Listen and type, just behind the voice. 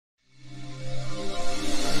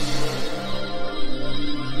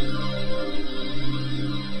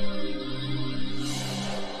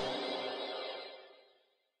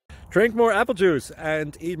Drink more apple juice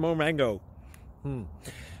and eat more mango.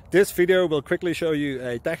 This video will quickly show you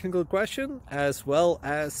a technical question as well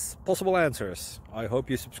as possible answers. I hope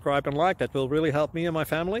you subscribe and like, that will really help me and my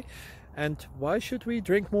family. And why should we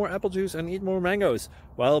drink more apple juice and eat more mangoes?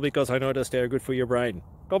 Well, because I noticed they're good for your brain.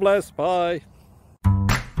 God bless, bye!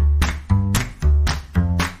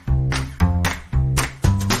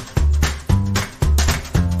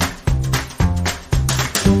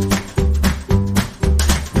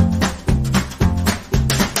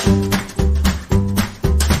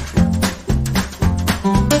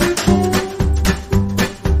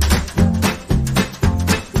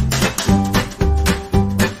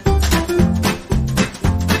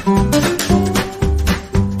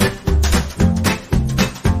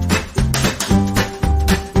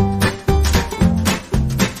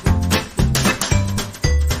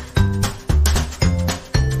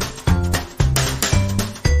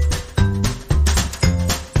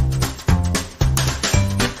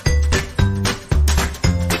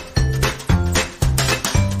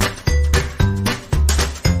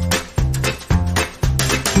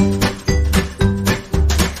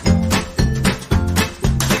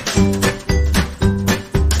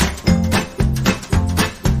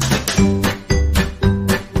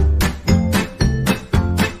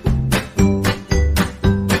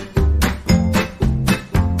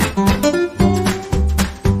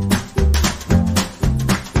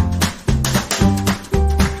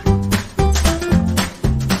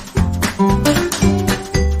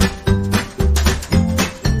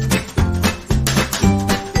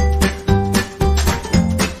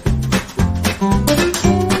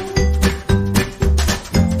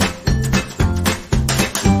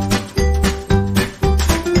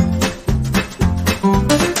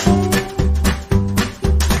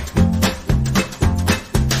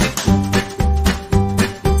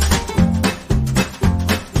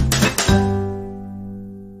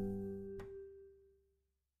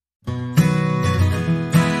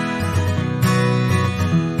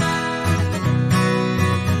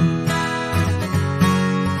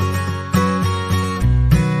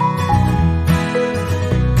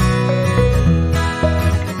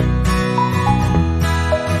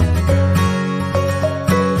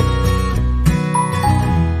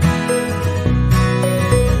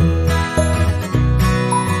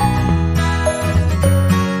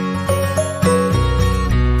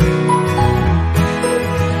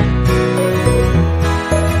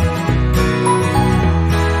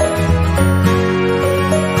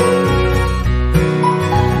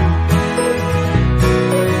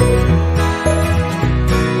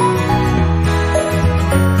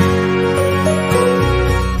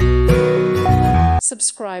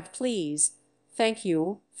 Subscribe, please. Thank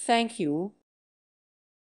you. Thank you.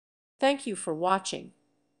 Thank you for watching.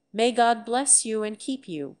 May God bless you and keep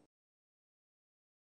you.